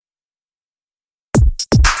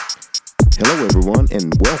Hello, everyone,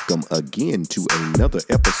 and welcome again to another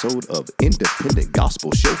episode of Independent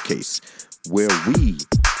Gospel Showcase, where we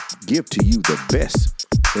give to you the best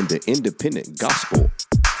in the independent gospel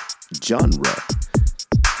genre.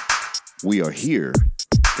 We are here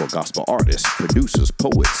for gospel artists, producers,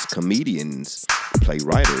 poets, comedians,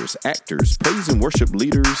 playwrights, actors, praise and worship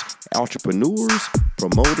leaders, entrepreneurs,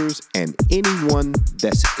 promoters, and anyone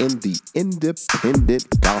that's in the independent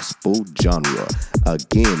gospel genre.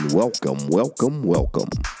 Again, welcome.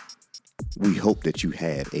 We hope that you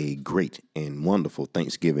had a great and wonderful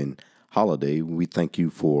Thanksgiving holiday. We thank you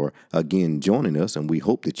for, again, joining us, and we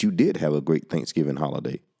hope that you did have a great Thanksgiving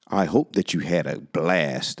holiday. I hope that you had a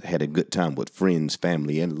blast, had a good time with friends,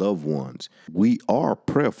 family, and loved ones. We are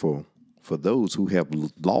prayerful for those who have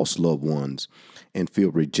lost loved ones and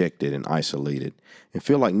feel rejected and isolated and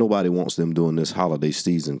feel like nobody wants them during this holiday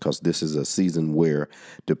season, because this is a season where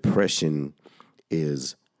depression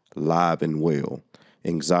is live and well.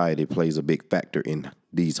 Anxiety plays a big factor in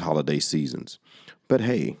these holiday seasons. But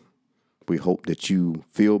hey, we hope that you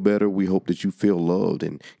feel better. We hope that you feel loved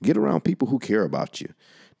and get around people who care about you.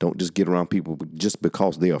 Don't just get around people just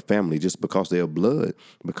because they are family, just because they are blood,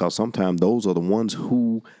 because sometimes those are the ones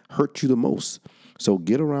who hurt you the most. So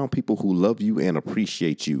get around people who love you and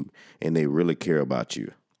appreciate you, and they really care about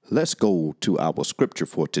you. Let's go to our scripture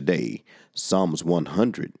for today, Psalms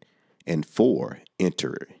 104.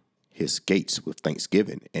 Enter his gates with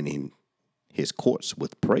thanksgiving and in his courts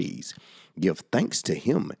with praise. Give thanks to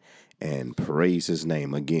him and praise his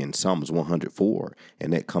name. Again, Psalms 104,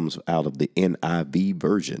 and that comes out of the NIV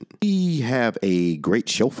version. We have a great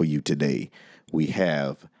show for you today. We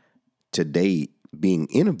have today being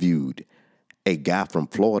interviewed a guy from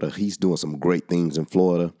Florida. He's doing some great things in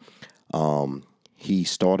Florida. He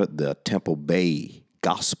started the Tampa Bay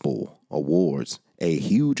Gospel Awards, a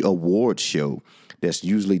huge award show that's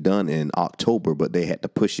usually done in October, but they had to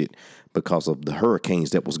push it because of the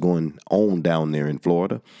hurricanes that was going on down there in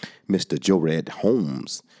Florida. Mr. Jorad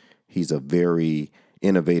Holmes, he's a very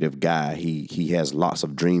innovative guy. He has lots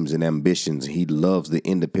of dreams and ambitions. He loves the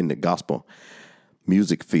independent gospel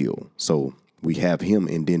music field. So we have him.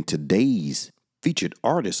 And then today's featured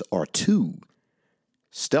artists are two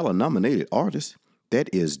Stellar nominated artists.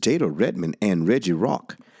 That is Jada Redmond and Reggie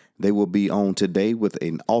Rocc. They will be on today with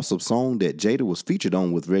an awesome song that Jada was featured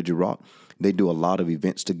on with Reggie Rocc. They do a lot of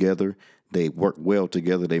events together. They work well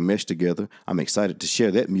together. They mesh together. I'm excited to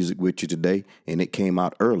share that music with you today, and it came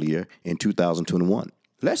out earlier in 2021.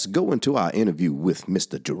 Let's go into our interview with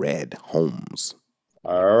Mr. Jorad Holmes.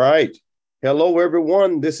 All right. Hello,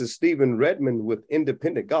 everyone. This is Stephen Redmond with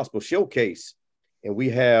Independent Gospel Showcase, and we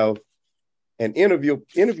have an interview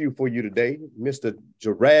for you today, Mr.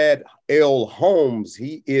 Jorad L. Holmes.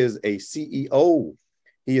 He is a CEO.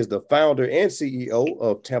 He is the founder and CEO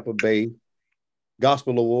of Tampa Bay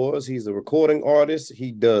Gospel Awards. He's a recording artist.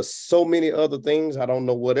 He does so many other things. I don't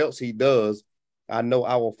know what else he does. I know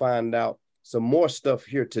I will find out some more stuff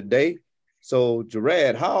here today. So,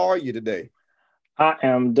 Jorad, how are you today? I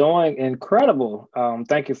am doing incredible.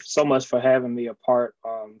 Thank you so much for having me a part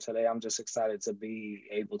today. I'm just excited to be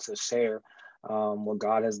able to share what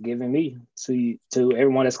God has given me to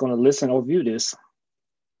everyone that's going to listen or view this.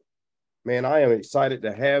 Man, I am excited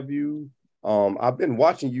to have you. I've been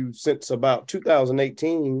watching you since about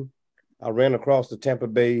 2018. I ran across the Tampa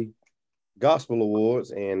Bay Gospel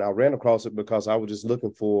Awards, and I ran across it because I was just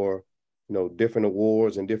looking for, different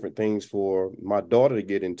awards and different things for my daughter to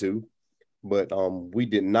get into. But we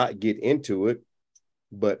did not get into it.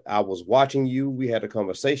 But I was watching you. We had a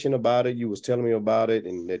conversation about it. You was telling me about it,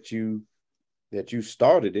 and that you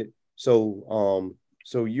started it. So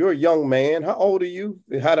you're a young man. How old are you?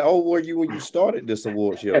 How old were you when you started this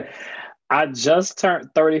award show? I just turned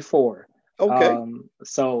 34. Okay.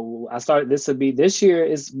 So I started, this year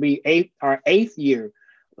is our eighth year.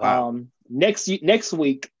 Wow. Next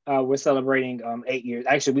week, we're celebrating 8 years.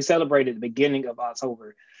 Actually, we celebrated the beginning of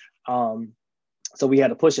October. So we had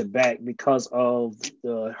to push it back because of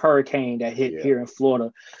the hurricane that hit here in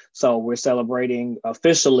Florida. So we're celebrating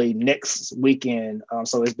officially next weekend.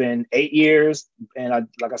 So it's been 8 years, and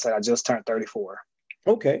like I said, I just turned 34.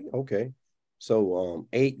 Okay. So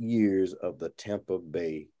 8 years of the Tampa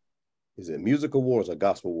Bay. Is it music awards or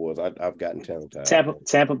gospel awards? I've gotten tongue-tied.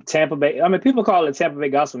 Tampa Bay. I mean, people call it Tampa Bay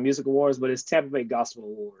Gospel Music Awards, but it's Tampa Bay Gospel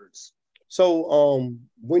Awards. So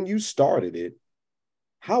when you started it,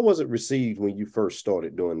 how was it received when you first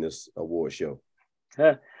started doing this award show?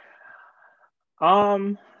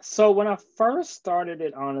 So when I first started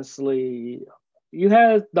it, honestly, you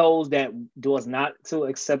had those that was not too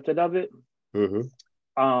accepted of it. Mm-hmm.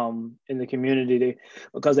 in the community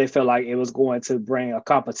because they felt like it was going to bring a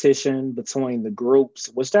competition between the groups,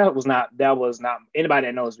 which that was not anybody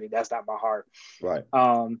that knows me, that's not my heart. Right.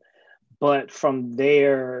 But from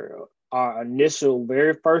there, our initial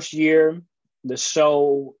very first year, the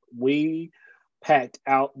show, we packed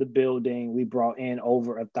out the building. We brought in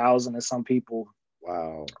over 1,000 and some people.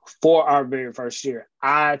 Wow. For our very first year.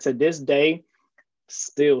 I, to this day,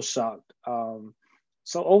 still shocked.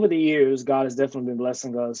 So over the years, God has definitely been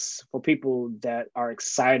blessing us for people that are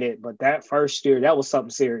excited. But that first year, that was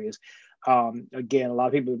something serious. Again, a lot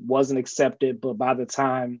of people wasn't accepted, but by the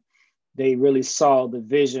time they really saw the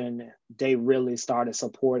vision, they really started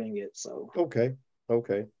supporting it. So okay.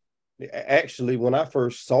 Actually, when I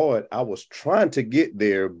first saw it, I was trying to get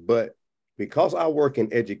there, but because I work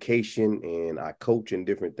in education and I coach in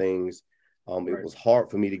different things, it was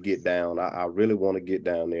hard for me to get down. I really want to get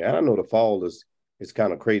down there. And I know the fall is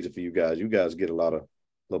kind of crazy for you guys. You guys get a lot of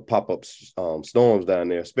little pop-up storms down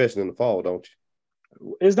there, especially in the fall, don't you?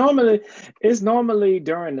 It's normally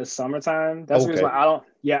during the summertime. That's the reason why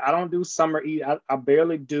I don't do summer. I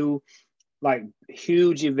barely do like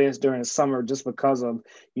huge events during the summer just because of,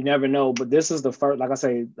 you never know. But this is the first, like I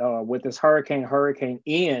say, with this Hurricane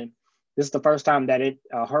Ian, this is the first time that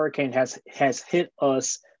hurricane has hit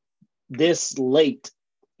us this late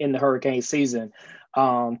in the hurricane season,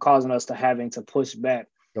 causing us to having to push back.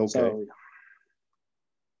 Okay. So,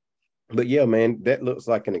 but yeah, man, that looks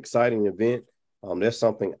like an exciting event. That's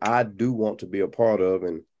something I do want to be a part of.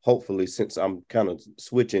 And hopefully, since I'm kind of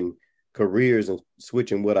switching careers and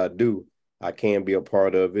switching what I do, I can be a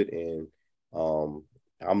part of it. And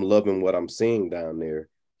I'm loving what I'm seeing down there.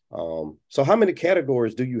 So how many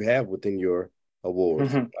categories do you have within your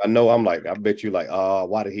awards? I know I bet you like,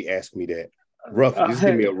 why did he ask me that? Just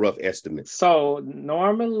give me a rough estimate. So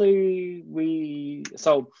normally when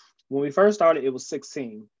we first started, it was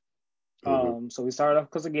 16. So we started off,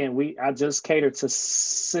 because again, I just catered to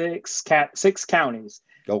six counties.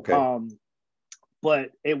 Okay.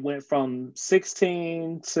 But it went from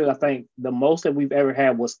 16 to, I think the most that we've ever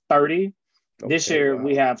had was 30. This year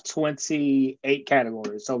we have 28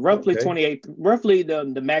 categories. So roughly 28, roughly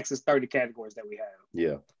the max is 30 categories that we have.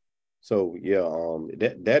 Yeah. So yeah,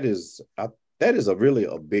 that is a really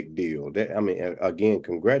a big deal. Again,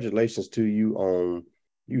 congratulations to you on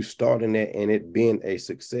you starting that and it being a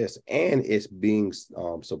success, and it's being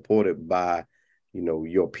supported by,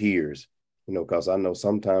 your peers, because I know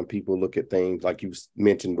sometimes people look at things like you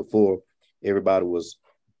mentioned before, everybody was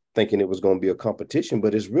thinking it was going to be a competition,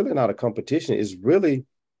 but it's really not a competition. It's really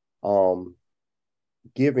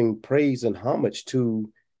giving praise and homage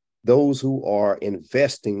to those who are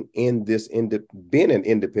investing in this, being an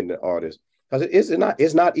independent artist, because it's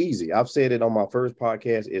not easy. I've said it on my first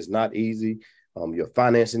podcast. It's not easy. You're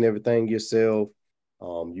financing everything yourself.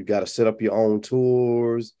 You got to set up your own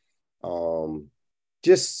tours.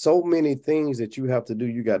 Just so many things that you have to do.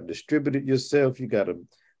 You got to distribute it yourself. You got to,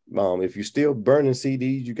 if you're still burning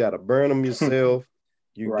CDs, you got to burn them yourself.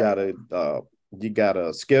 You got to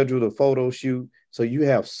schedule the photo shoot. So you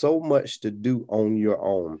have so much to do on your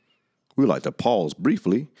own. We'd like to pause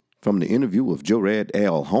briefly from the interview with Jorad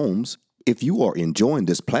Holmes. If you are enjoying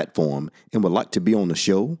this platform and would like to be on the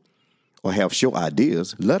show or have show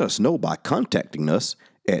ideas, let us know by contacting us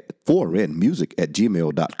at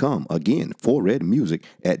forredmusic@gmail.com. Again,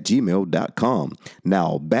 forredmusic@gmail.com.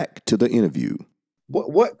 Now back to the interview.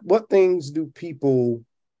 What things do people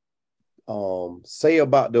say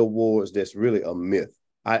about the awards that's really a myth?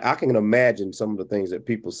 I can imagine some of the things that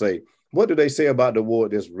people say. What do they say about the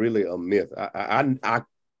award that's really a myth? I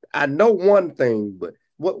know one thing, but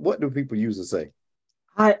what do people usually say?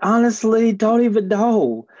 I honestly don't even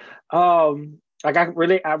know. Like I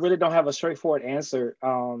really don't have a straightforward answer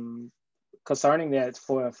concerning that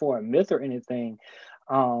for a myth or anything.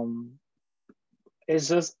 It's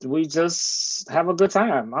just, we just have a good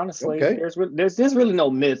time. Honestly, Okay. There's really no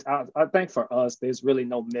myth. I think for us, there's really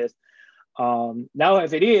no myth. Now,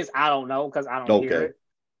 if it is, I don't know, because I don't hear it.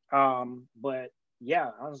 But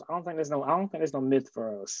yeah, I don't think there's no myth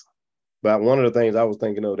for us. But one of the things I was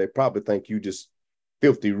thinking of, they probably think you just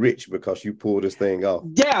filthy rich because you pull this thing off.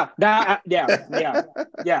 Yeah.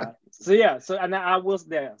 So and I was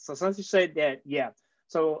there. So since you said that, yeah.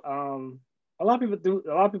 So a lot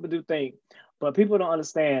of people do think, but people don't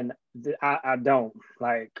understand that I don't.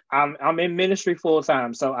 Like I'm in ministry full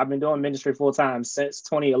time. So I've been doing ministry full time since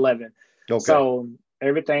 2011. Okay. So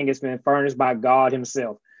everything has been furnished by God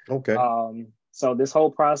Himself. Okay. So this whole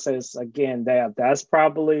process, again, that's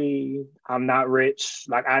probably, I'm not rich,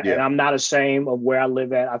 and I'm not ashamed of where I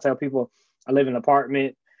live at. I tell people I live in an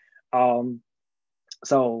apartment.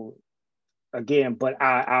 So again, but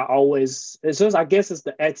I always, it's just, I guess it's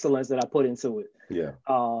the excellence that I put into it. Yeah.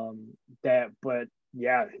 But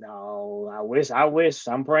yeah, no, I wish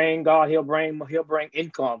I'm praying God, he'll bring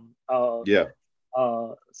income. Yeah.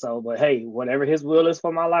 But hey, whatever his will is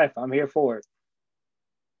for my life, I'm here for it.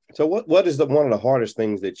 So what is one of the hardest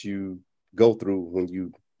things that you go through when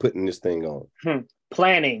you putting this thing on?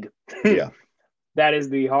 Planning. Yeah. That is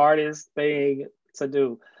the hardest thing to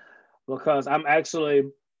do, because I'm actually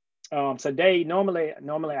today, normally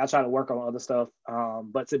I try to work on other stuff.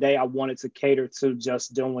 But today I wanted to cater to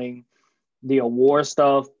just doing the award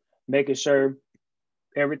stuff, making sure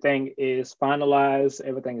everything is finalized,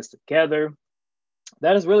 everything is together.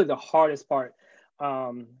 That is really the hardest part.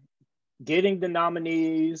 Getting the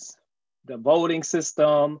nominees, the voting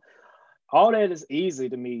system, all that is easy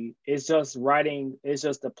to me. It's just writing, it's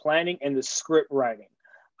just the planning and the script writing.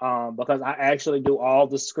 Because I actually do all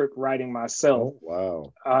the script writing myself.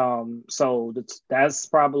 Oh, wow. So that's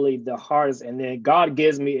probably the hardest. And then God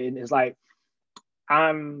gives me, and it's like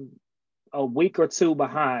I'm a week or two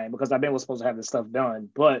behind because I've been supposed to have this stuff done.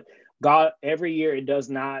 But God, every year it does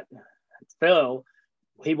not fail.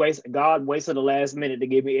 God waits to the last minute to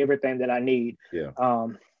give me everything that I need. Yeah.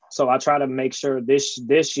 So I try to make sure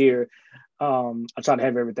this year, I try to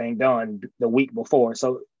have everything done the week before.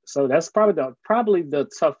 So that's probably the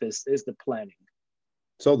toughest is the planning.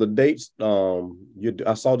 So the dates,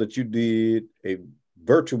 I saw that you did a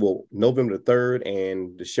virtual November the 3rd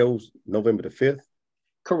and the show's November the 5th.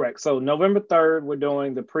 Correct. So November 3rd, we're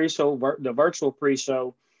doing the pre-show, the virtual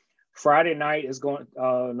pre-show. Friday night is going.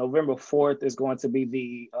 November 4th is going to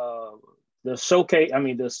be the showcase. I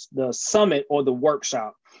mean, the summit or the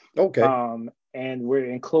workshop. Okay. And we're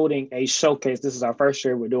including a showcase. This is our first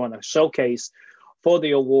year. We're doing a showcase for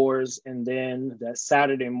the awards, and then that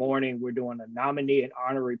Saturday morning we're doing a nominee and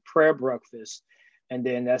honorary prayer breakfast, and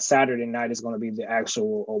then that Saturday night is going to be the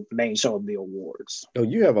actual main show of the awards. Oh,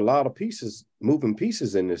 you have a lot of moving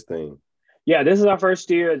pieces in this thing. Yeah, this is our first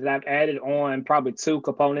year that I've added on probably 2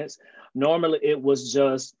 components. Normally it was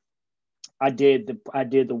just I did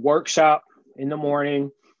the workshop in the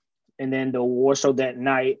morning and then the award show that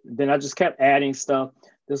night. Then I just kept adding stuff.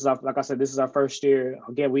 Like I said, this is our first year.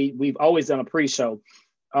 Again, we've always done a pre-show,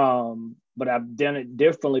 but I've done it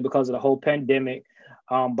differently because of the whole pandemic.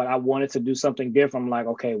 But I wanted to do something different. I'm like,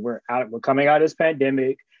 okay, we're coming out of this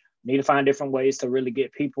pandemic. Need to find different ways to really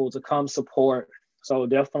get people to come support. So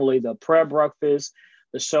definitely the prayer breakfast,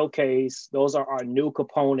 the showcase, those are our new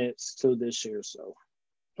components to this year. So.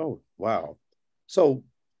 Oh, wow. So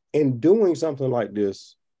in doing something like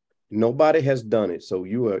this, nobody has done it. So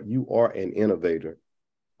you are an innovator.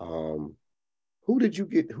 Who did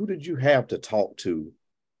you have to talk to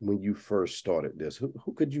when you first started this?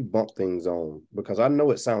 Who could you bump things on? Because I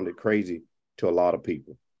know it sounded crazy to a lot of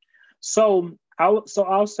people. So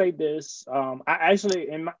I'll say this. I actually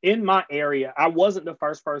in my area, I wasn't the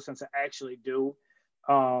first person to actually do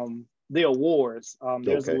the awards.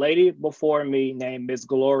 There's a lady before me named Miss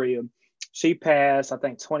Gloria. She passed, I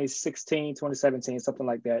think 2016, 2017, something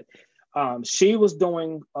like that. She was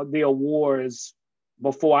doing the awards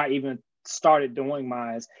before I even started doing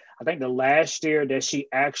mine. I think the last year that she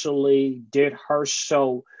actually did her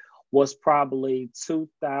show was probably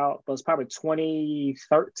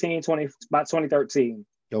 2013.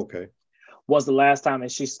 Okay. Was the last time,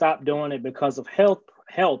 and she stopped doing it because of health.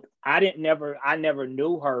 I never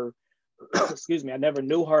knew her. Excuse me. I never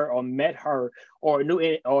knew her or met her or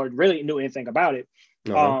really knew anything about it.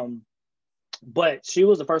 Uh-huh. But she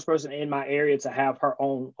was the first person in my area to have her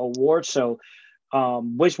own award show,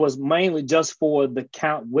 which was mainly just for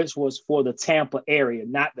which was for the Tampa area,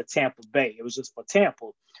 not the Tampa Bay. It was just for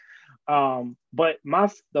Tampa. But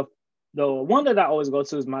the one that I always go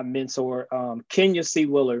to is my mentor, Kenya C.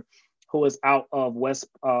 Willer, who is out of West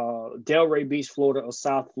Delray Beach, Florida, or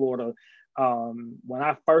South Florida. When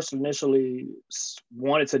I first initially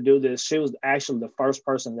wanted to do this, she was actually the first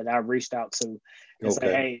person that I reached out to and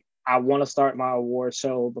say, hey, I want to start my award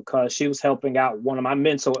show, because she was helping out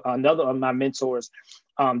another of my mentors,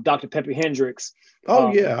 Dr. Pepe Hendricks.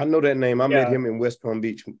 Oh, yeah, I know that name. I met him in West Palm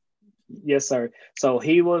Beach. Yes, sir. So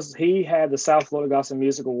he had the South Florida Gospel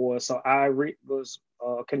Music Awards. So I was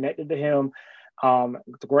connected to him.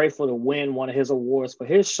 Grateful to win one of his awards for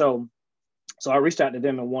his show. So I reached out to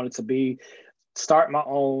them and wanted to start my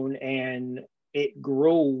own, and it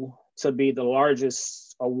grew to be the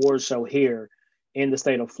largest award show here in the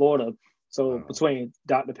state of Florida. So between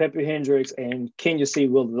Dr. Pepe Hendricks and Kenya C.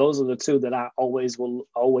 Willer, those are the 2 that I will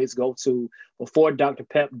always go to. Before Dr.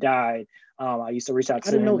 Pep died, I used to reach out to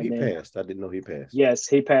him. I didn't know he passed. Yes,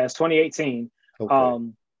 he passed 2018.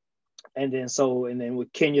 Okay. And then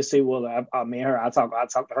with Kenya Sewell, I mean her, I talk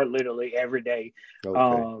to her literally every day.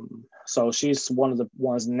 Okay. So she's one of the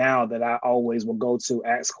ones now that I always will go to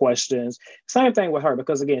ask questions. Same thing with her,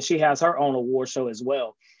 because again, she has her own award show as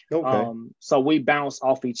well. Okay. So we bounce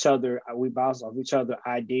off each other. We bounce off each other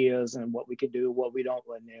ideas and what we can do, what we don't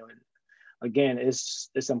want to do. And again, it's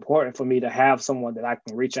important for me to have someone that I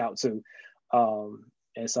can reach out to,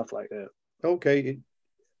 and stuff like that. Okay.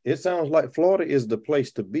 It sounds like Florida is the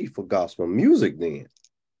place to be for gospel music then.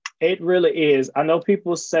 It really is. I know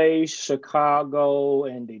people say Chicago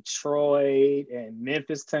and Detroit and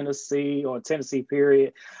Memphis, Tennessee, or Tennessee,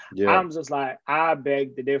 period. Yeah. I'm just like, I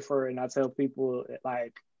beg to differ. And I tell people,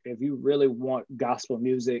 like, if you really want gospel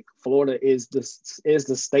music, Florida is the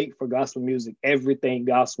state for gospel music. Everything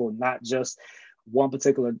gospel, not just one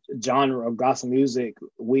particular genre of gospel music.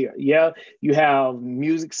 You have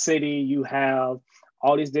Music City, you have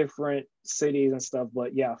all these different cities and stuff,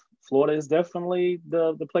 but yeah, Florida is definitely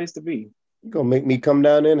the place to be. You're gonna make me come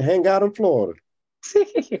down there and hang out in Florida.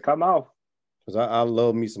 Come on. Because I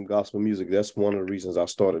love me some gospel music. That's one of the reasons I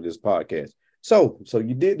started this podcast. So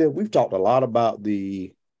you did that. We've talked a lot about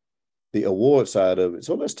the award side of it.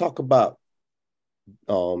 So let's talk about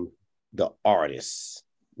the artist,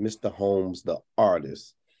 Mr. Holmes, the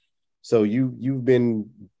artist. So you've been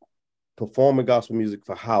performing gospel music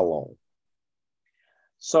for how long?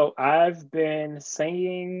 So I've been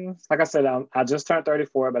singing, like I said, I just turned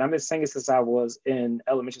 34, but I've been singing since I was in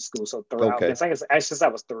elementary school. So I've been singing actually since I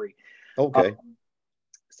was 3. Okay.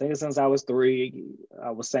 Singing since I was 3.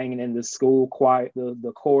 I was singing in the school choir,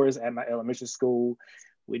 the chorus at my elementary school.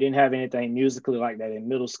 We didn't have anything musically like that in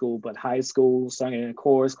middle school, but high school, singing in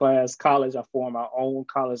chorus class. College, I formed my own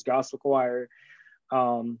college gospel choir.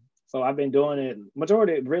 So I've been doing it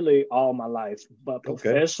majority, really all my life, but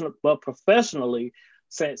professionally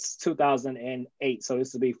since 2008. So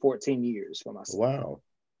this will be 14 years for myself. Wow.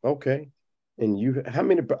 Okay. And how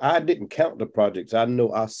many? I didn't count the projects. I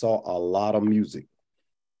know I saw a lot of music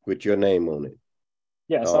with your name on it.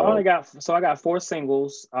 Yeah, so I got 4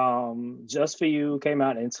 singles. Just For You came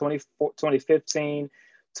out in 2015,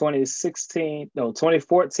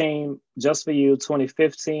 2014, Just For You,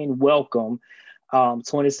 2015, Welcome,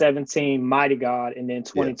 2017, Mighty God, and then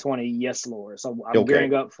 2020, Yes Lord. So I'm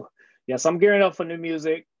gearing up for new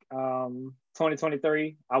music.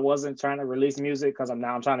 2023, I wasn't trying to release music because I'm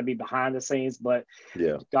trying to be behind the scenes, but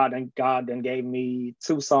God then gave me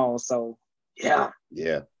 2 songs. So yeah.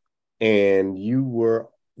 And you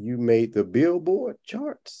made the Billboard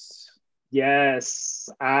charts. Yes.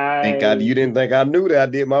 Thank God you didn't think I knew that. I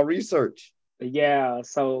did my research. Yeah.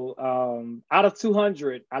 So out of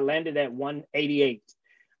 200, I landed at 188.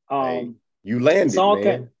 You landed,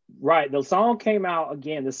 man. Right. The song came out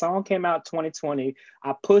 2020.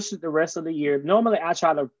 I pushed it the rest of the year. Normally I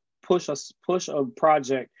try to push a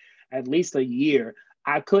project at least a year.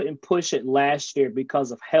 I couldn't push it last year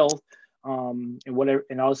because of health. And whatever,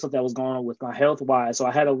 and all the stuff that was going on with my health wise. So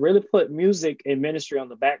I had to really put music and ministry on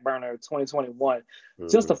the back burner of 2021,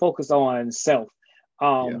 just to focus on self.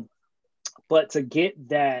 But to get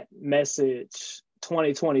that message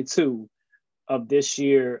 2022 of this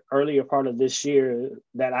year, earlier part of this year,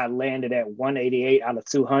 that I landed at 188 out of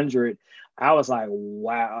 200, I was like,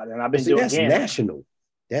 wow. And I've been doing that's national.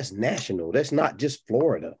 That's national. That's not just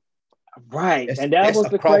Florida. Right. And that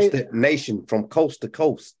was across the nation from coast to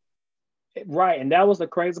coast. Right. And that was the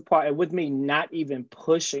crazy part. And with me not even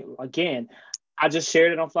pushing, again, I just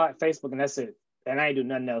shared it on Facebook and that's it. And I ain't do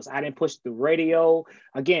nothing else. I didn't push through radio.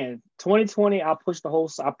 Again, 2020, I pushed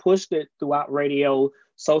it throughout radio,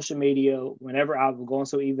 social media. Whenever I was going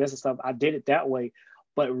to events and stuff, I did it that way.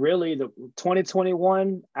 But really, the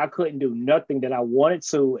 2021, I couldn't do nothing that I wanted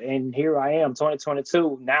to. And here I am,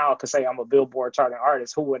 2022. Now I could say I'm a Billboard charting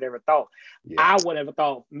artist. Who would ever thought? I would ever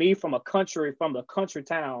thought me from the country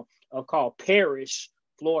town called Parrish,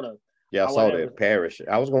 Florida. Yeah, I saw that, Parrish.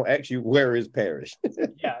 I was going to ask you, where is Parrish?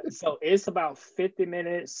 Yeah, so it's about 50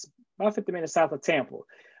 minutes south of Tampa.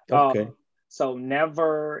 Okay. So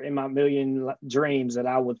never in my million dreams that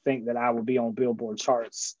I would think that I would be on Billboard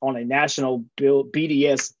charts, on a national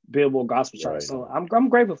BDS Billboard gospel chart. Right. So I'm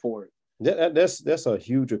grateful for it. That's a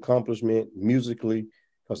huge accomplishment musically,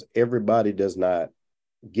 because everybody does not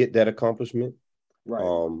get that accomplishment.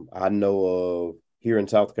 Right. I know of here in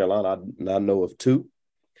South Carolina, I know of 2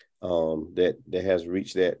 that has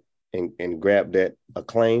reached that and grabbed that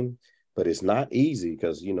acclaim, but it's not easy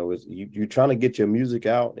because you're trying to get your music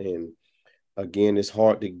out, and again, it's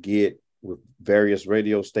hard to get with various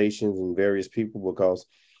radio stations and various people because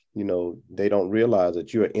they don't realize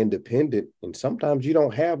that you're independent, and sometimes you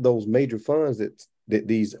don't have those major funds that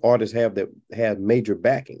these artists have that have major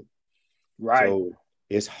backing. Right. So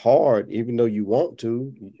it's hard, even though you want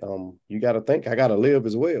to. You got to think, I got to live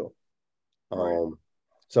as well. Right.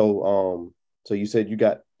 So you said you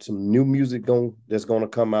got some new music that's going to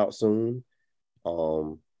come out soon.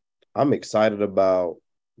 I'm excited about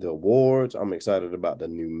the awards. I'm excited about the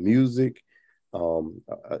new music.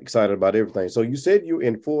 Excited about everything. So you said you're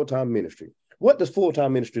in full-time ministry. What does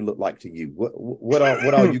full-time ministry look like to you?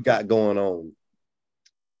 What all you got going on?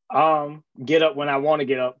 Get up when I want to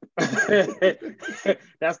get up.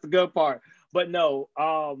 That's the good part. But no,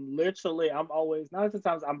 literally, I'm always, not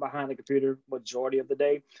sometimes I'm behind the computer majority of the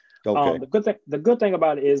day. Okay. The good thing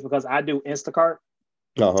about it is because I do Instacart.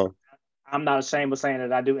 Uh-huh. I'm not ashamed of saying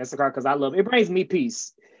that I do Instacart because I love it. It brings me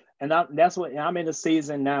peace, and that's what I'm in a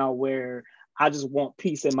season now where I just want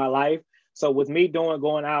peace in my life. So with me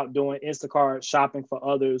going out doing Instacart shopping for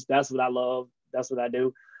others, that's what I love. That's what I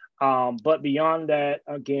do. But beyond that,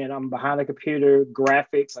 again, I'm behind the computer,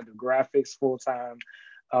 graphics. I do graphics full time.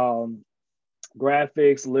 Um,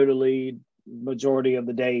 Graphics literally majority of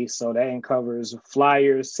the day. So that covers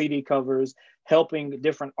flyers, CD covers, helping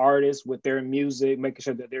different artists with their music, making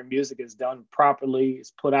sure that their music is done properly,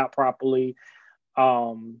 is put out properly.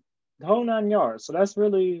 The whole 9 yards. So that's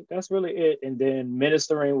really it. And then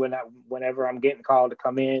ministering whenever I'm getting called to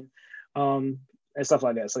come in, and stuff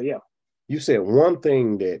like that. So yeah. You said one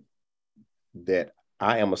thing that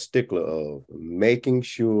I am a stickler of, making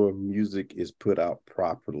sure music is put out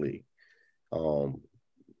properly.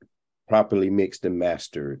 Properly mixed and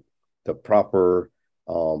mastered, the proper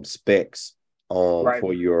specs Right.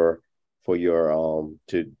 for your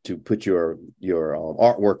to put your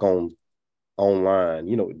artwork online.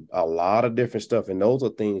 You know, a lot of different stuff, and those are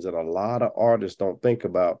things that a lot of artists don't think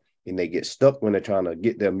about, and they get stuck when they're trying to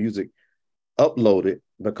get their music uploaded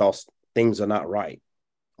because things are not right.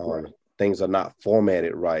 Right. Things are not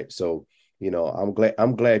formatted right. So, you know,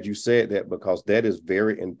 I'm glad you said that, because that is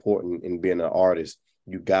very important in being an artist.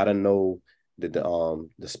 You got to know the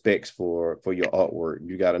specs for your artwork.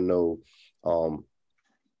 You got to know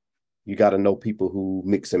people who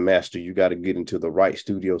mix and master. You got to get into the right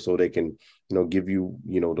studio so they can, give you,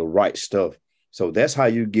 the right stuff. So that's how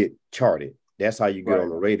you get charted. That's how you get on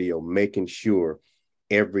the radio, making sure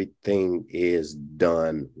everything is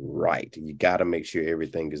done right. You got to make sure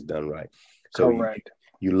everything is done right. So correct.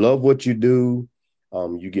 You love what you do.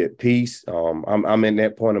 You get peace. I'm in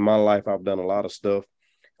that point in my life. I've done a lot of stuff.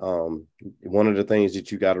 One of the things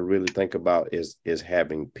that you got to really think about is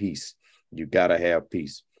having peace. You got to have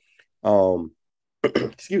peace.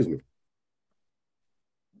 Excuse me.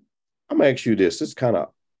 I'm gonna ask you this. It's kind of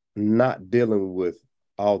not dealing with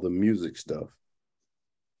all the music stuff.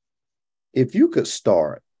 If you could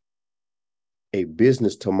start a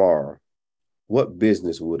business tomorrow, what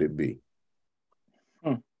business would it be?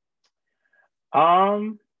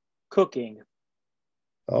 Cooking.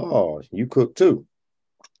 Oh, you cook too?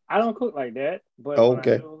 I don't cook like that, but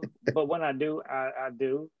Okay. when I do, I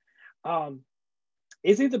do.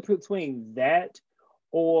 It's either between that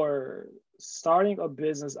or starting a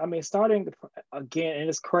business. I mean, starting again, and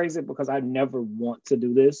it's crazy because I never want to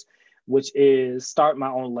do this, which is start my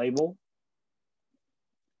own label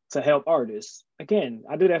to help artists. Again,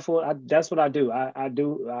 I do that that's what I do.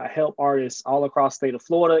 I help artists all across the state of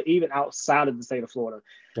Florida, even outside of the state of Florida.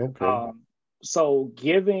 Okay. So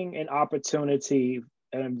giving an opportunity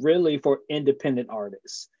and really for independent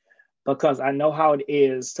artists, because I know how it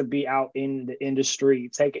is to be out in the industry,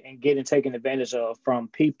 taken advantage of from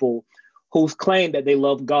people who claim that they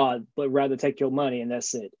love God, but rather take your money and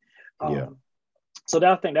that's it. Yeah. So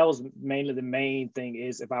I think that was mainly the main thing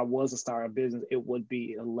is if I was to start a business, it would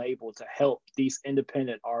be a label to help these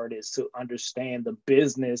independent artists to understand the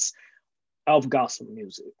business of gospel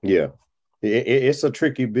music. Yeah. It's a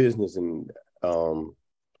tricky business, and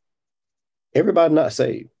everybody not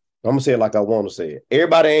saved. I'm gonna say it like I want to say it.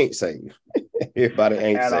 Everybody ain't saved. Everybody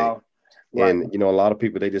ain't At saved. all. Right. And a lot of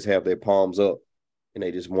people, they just have their palms up and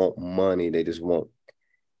they just want money. They just want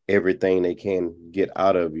everything they can get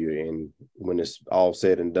out of you. And when it's all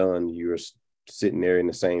said and done, you're sitting there in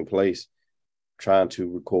the same place trying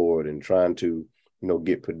to record and trying to,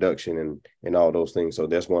 get production and all those things. So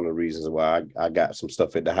that's one of the reasons why I got some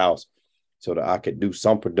stuff at the house so that I could do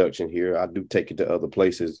some production here. I do take it to other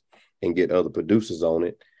places and get other producers on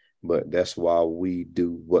it, but that's why we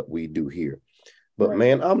do what we do here. But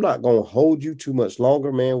man, I'm not going to hold you too much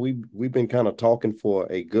longer, man. We've been kind of talking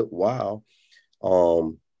for a good while.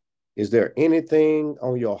 Is there anything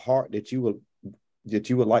on your heart that you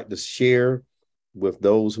would like to share with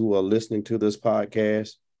those who are listening to this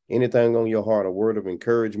podcast? Anything on your heart, a word of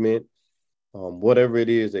encouragement, whatever it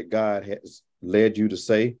is that God has led you to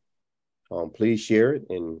say, please share it.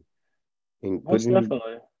 And and Most putting.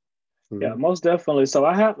 definitely. Mm-hmm. Yeah, most definitely. So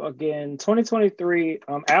I have again 2023.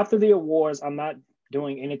 After the awards, I'm not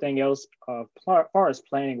doing anything else far as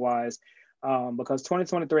planning wise, because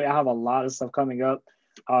 2023 I have a lot of stuff coming up.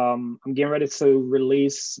 I'm getting ready to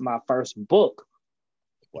release my first book,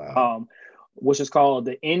 Wow. which is called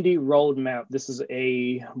the Indie Roadmap. This is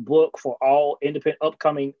a book for all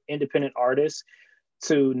upcoming independent artists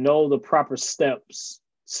to know the proper steps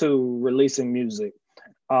to releasing music,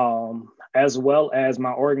 as well as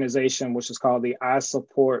my organization, which is called the I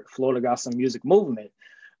Support Florida Gospel Music Movement.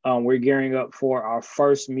 We're gearing up for our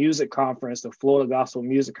first music conference, the Florida Gospel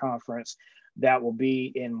Music Conference, that will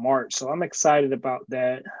be in March. So I'm excited about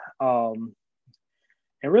that. And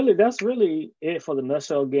really, that's really it for the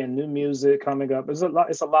nutshell. Again, new music coming up. It's a lot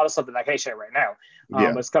of stuff that I can't share right now,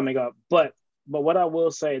 Yeah. but it's coming up. But what I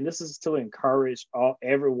will say, and this is to encourage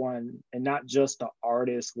everyone, and not just the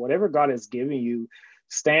artists, whatever God has given you,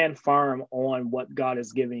 stand firm on what God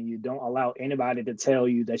is giving you. Don't allow anybody to tell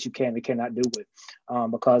you that you can and cannot do it.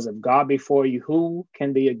 Because if God be for you, who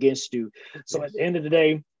can be against you? So Yes. at the end of the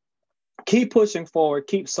day, keep pushing forward,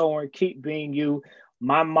 keep soaring, keep being you.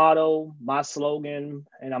 My motto, my slogan,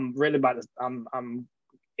 and I'm really I'm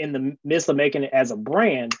in the midst of making it as a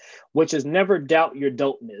brand, which is never doubt your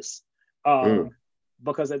dopeness.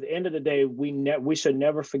 Because at the end of the day, we should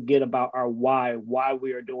never forget about our why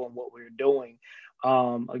we are doing what we're doing.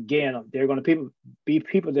 Again, there are going to be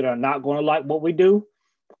people that are not going to like what we do,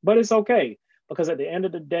 but it's okay. Because at the end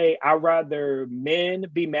of the day, I'd rather men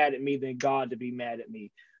be mad at me than God to be mad at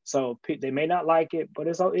me. So they may not like it, but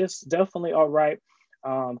it's definitely all right.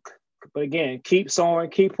 But again, keep soaring,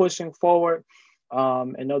 keep pushing forward,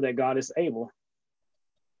 and know that God is able.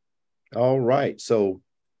 All right. So,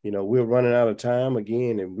 we're running out of time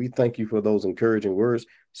again, and we thank you for those encouraging words.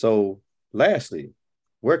 So, lastly,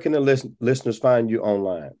 where can the listeners find you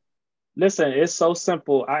online? Listen, it's so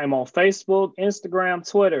simple. I am on Facebook, Instagram,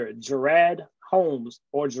 Twitter, Jorad Holmes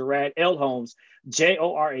or Jorad L. Holmes,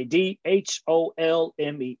 JORAD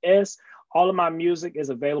HOLMES. All of my music is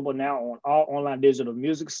available now on all online digital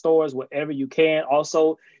music stores, wherever you can.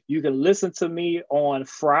 Also, you can listen to me on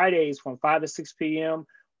Fridays from 5 to 6 p.m.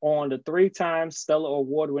 on the 3-time Stellar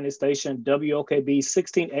Award-winning station, WOKB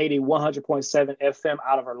 1680 100.7 FM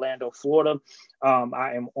out of Orlando, Florida.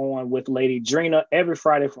 I am on with Lady Drina every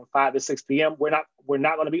Friday from 5 to 6 p.m. We're not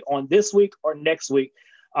going to be on this week or next week,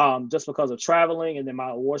 just because of traveling, and then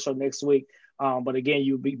my award show next week. But again,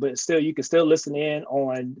 you can still listen in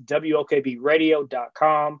on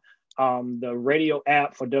WOKBradio.com, the radio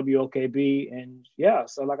app for WOKB. And yeah,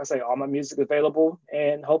 so like I say, all my music is available,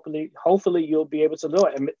 and hopefully you'll be able to do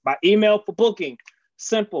it. And my email for booking,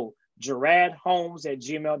 simple,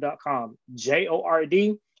 JoradHolmes@gmail.com,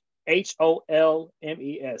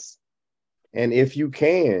 JORDHOLMES. And if you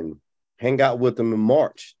can, hang out with them in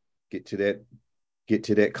March. Get to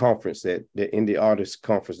that conference, that indie artist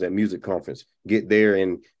conference, that music conference. Get there,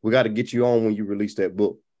 and we got to get you on when you release that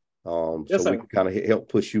book. Yes, so we can kind of help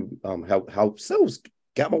push you.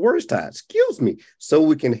 Got my words tied. Excuse me. So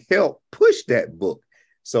we can help push that book.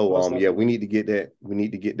 So we need to get that. We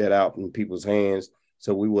need to get that out in people's hands.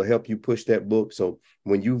 So we will help you push that book. So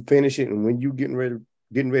when you finish it and when you getting ready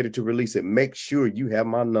to release it, make sure you have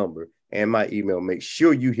my number and my email. Make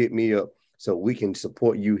sure you hit me up so we can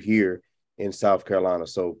support you here in South Carolina.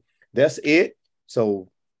 So that's it. So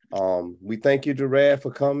we thank you, Jorad,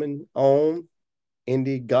 for coming on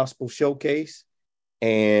Indie Gospel Showcase.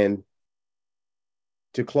 And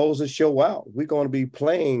to close the show out, we're going to be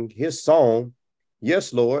playing his song,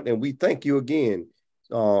 Yes, Lord. And we thank you again,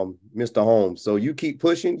 Mr. Holmes. So you keep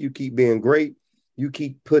pushing, you keep being great, you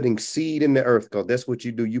keep putting seed in the earth, because that's what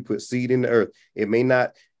you do. You put seed in the earth. It may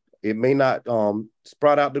not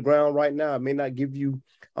sprout out the ground right now. It may not give you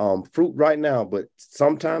fruit right now, but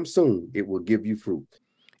sometime soon it will give you fruit.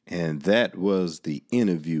 And that was the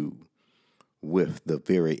interview with the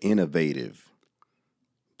very innovative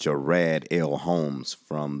Jorad L. Holmes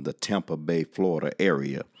from the Tampa Bay, Florida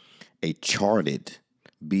area, a charted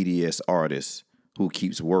BDS artist who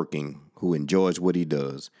keeps working, who enjoys what he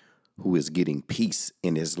does, who is getting peace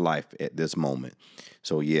in his life at this moment.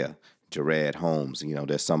 So yeah, Jorad Holmes,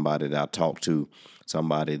 that's somebody that I talk to,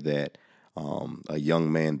 somebody that, a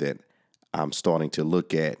young man that I'm starting to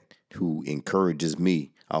look at who encourages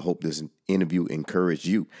me. I hope this interview encouraged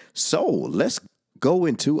you. So let's go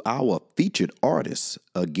into our featured artists.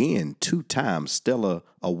 Again, 2-time Stellar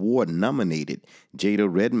Award nominated Jada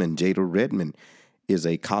Redmond. Jada Redmond is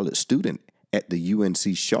a college student at the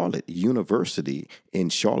UNC Charlotte University in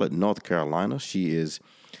Charlotte, North Carolina. She is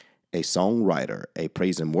a songwriter, a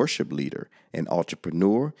praise and worship leader, an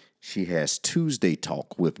entrepreneur. She has Tuesday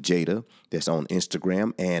Talk with Jada that's on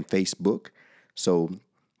Instagram and Facebook. So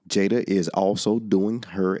Jada is also doing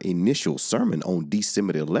her initial sermon on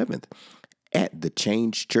December the 11th at the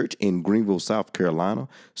Change Church in Greenville, South Carolina.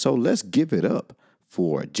 So let's give it up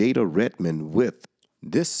for Jada Redmond with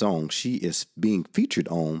this song she is being featured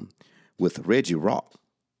on with Reggie Rocc,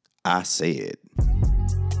 I Said.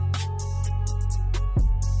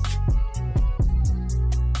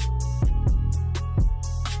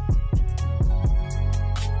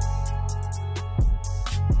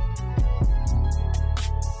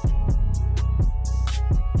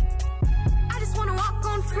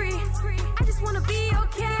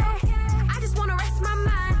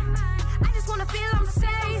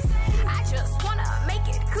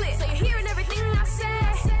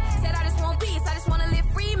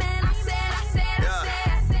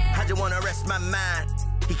 My mind,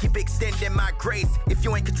 he keep extending my grace. If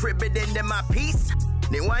you ain't contributing to my peace,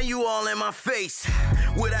 then why you all in my face?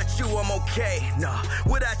 Without you, I'm okay. No,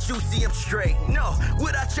 without you, see, I'm straight. No,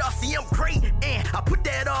 without y'all, see, I'm great. And I put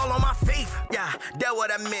that all on my faith. Yeah, that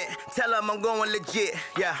what I meant. Tell them I'm going legit.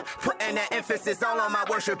 Yeah, putting that emphasis all on my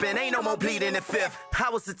worship and ain't no more pleading the fifth. I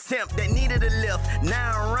was a temp that needed a lift.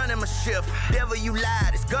 Now I'm running my shift. Devil, you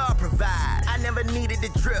lied. It's God provide. I never needed the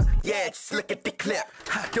drip. Yeah, just look at the clip.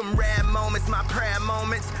 Them rare moments, my prayer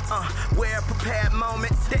moments. Where prepared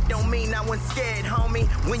moments. That don't mean I wasn't scared, homie.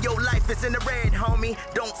 When your life is in the red, homie.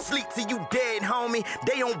 Don't sleep till you dead, homie.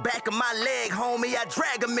 They on back of my leg, homie. I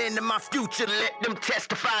drag them into my future. Let them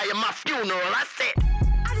testify at my funeral. I said,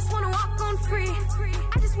 I just wanna walk on free.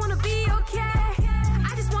 I just wanna be okay.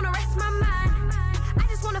 I just wanna rest my mind. I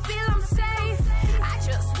just wanna feel I'm safe. I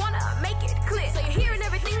just wanna make it clear. So you're hearing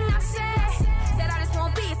everything I say. Said I just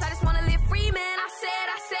want peace. I just wanna live free, man.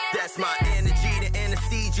 That's my energy to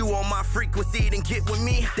intercede you on my frequency, then get with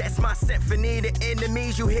me. That's my symphony to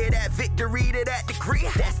enemies. You hear that victory to that degree.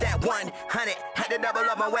 That's that 100. Had to double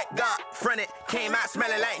up my wet God fronted. Came out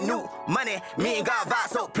smelling like new money. Me and God vibe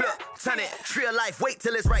so pluck. Turn it. Tree of life, wait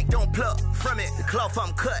till it's right, don't pluck from it. The cloth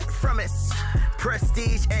I'm cut from it.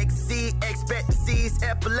 Prestige, exceed, expectancies,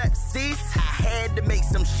 epilepsies. I had to make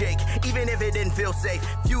some shake, even if it didn't feel safe.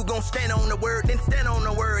 If you gon' stand on the word, then stand on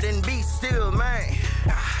the word and be still, man.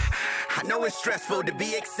 I know it's stressful to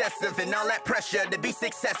be excessive and all that pressure to be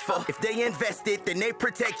successful. If they invest it, then they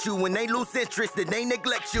protect you. When they lose interest, then they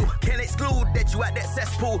neglect you. Can't exclude that you at that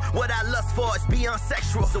cesspool. What I lust for is beyond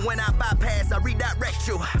sexual. So when I bypass, I redirect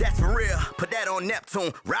you. That's for real. Put that on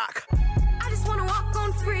Neptune. Rock. I just wanna walk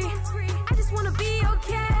on free. I just wanna be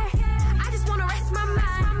okay. I just wanna rest my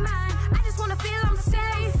mind. I just wanna feel I'm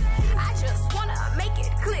safe. I just wanna make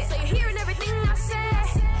it clear. So you're hearing everything I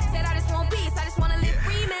say. Said I just want peace. I just wanna live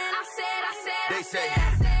free, man. They say,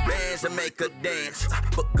 bands will make a dance,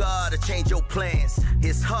 but God will change your plans.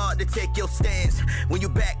 It's hard to take your stance when you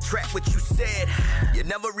backtrack what you said. You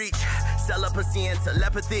never reach celibacy and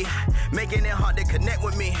telepathy, making it hard to connect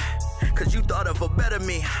with me, cause you thought of a better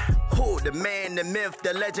me. Who, the man, the myth,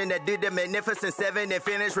 the legend that did the magnificent seven and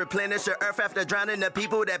finished, replenish the earth after drowning the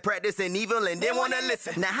people that practice in evil and didn't wanna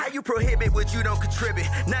listen. Now how you prohibit what you don't contribute?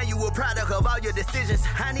 Now you a product of all your decisions.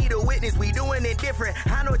 I need a witness, we doing it different.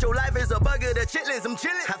 I know your life is a bugger, the chitlins, I'm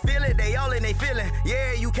chillin'. I feel it, they all in they feeling.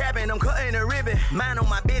 Yeah, you capping, I'm cutting a ribbon. Mind on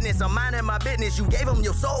my business, I'm minding my business. You gave them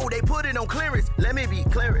your soul, they put it on clearance. Let me be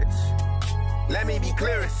clearance. Let me be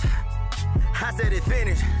clearance. I said it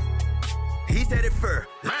finished. He said it first.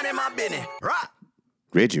 Minding my business. Rock.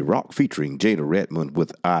 Reggie Rocc featuring Jada Redmond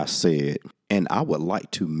with I Said. And I would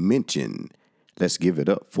like to mention, let's give it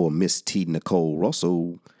up for Miss T. Nicole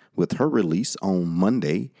Russell with her release on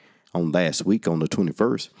Monday, on last week on the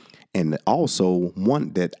 21st. And also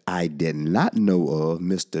one that I did not know of,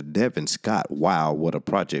 Mr. Devin Scott. Wow, what a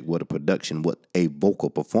project, what a production, what a vocal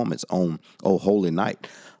performance on Oh Holy Night.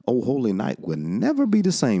 Oh Holy Night will never be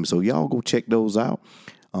the same. So y'all go check those out.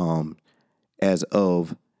 As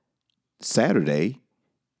of Saturday,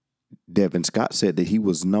 Devin Scott said that he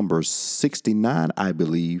was number 69, I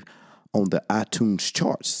believe, on the iTunes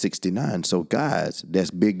charts, 69. So guys,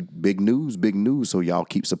 that's big news. So y'all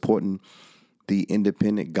keep supporting the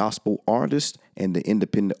independent gospel artists and the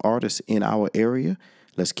independent artists in our area.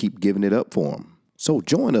 Let's keep giving it up for them. So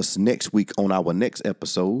join us next week on our next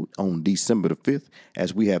episode on December the 5th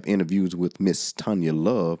as we have interviews with Miss Tanya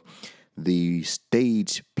Love, the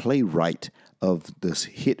stage playwright of this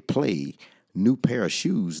hit play, New Pair of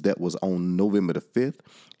Shoes, that was on November the 5th.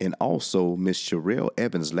 And also Miss Sherelle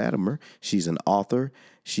Evans Latimer. She's an author.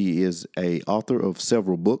 She is a author of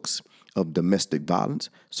several books of domestic violence.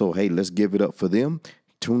 So, hey, let's give it up for them.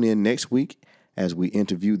 Tune in next week as we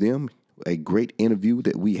interview them, a great interview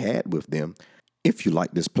that we had with them. If you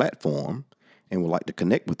like this platform and would like to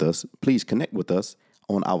connect with us, please connect with us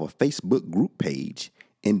on our Facebook group page,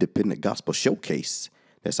 Independent Gospel Showcase.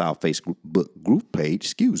 That's our Facebook group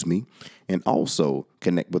page, and also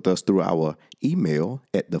connect with us through our email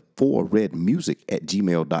at the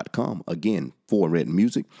 4redmusic@gmail.com. Again,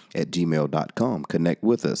 4redmusic@gmail.com. Connect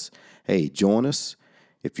with us. Hey, join us.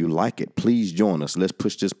 If you like it, please join us. Let's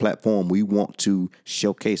push this platform. We want to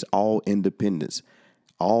showcase all independents.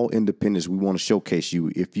 All independents, we want to showcase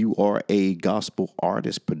you. If you are a gospel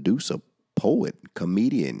artist, producer, poet,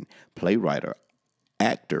 comedian, playwright,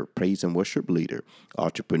 actor, praise and worship leader,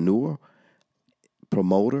 entrepreneur,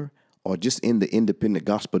 promoter, or just in the independent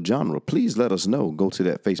gospel genre, please let us know. Go to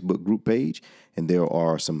that Facebook group page, and there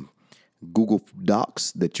are some Google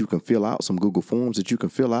Docs that you can fill out, some Google Forms that you can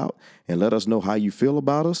fill out, and let us know how you feel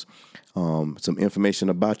about us, some information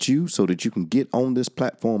about you so that you can get on this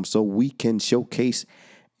platform so we can showcase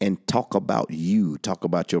and talk about you, talk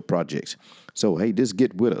about your projects. So, hey, just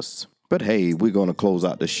get with us. But, hey, we're going to close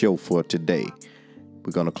out the show for today.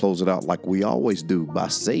 We're going to close it out like we always do by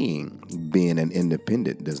saying being an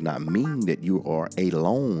independent does not mean that you are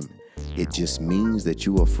alone. It just means that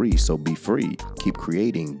you are free. So be free. Keep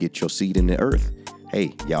creating. Get your seed in the earth.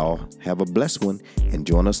 Hey, y'all, have a blessed one. And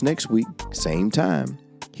join us next week, same time,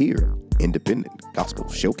 here, Independent Gospel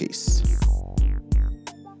Showcase.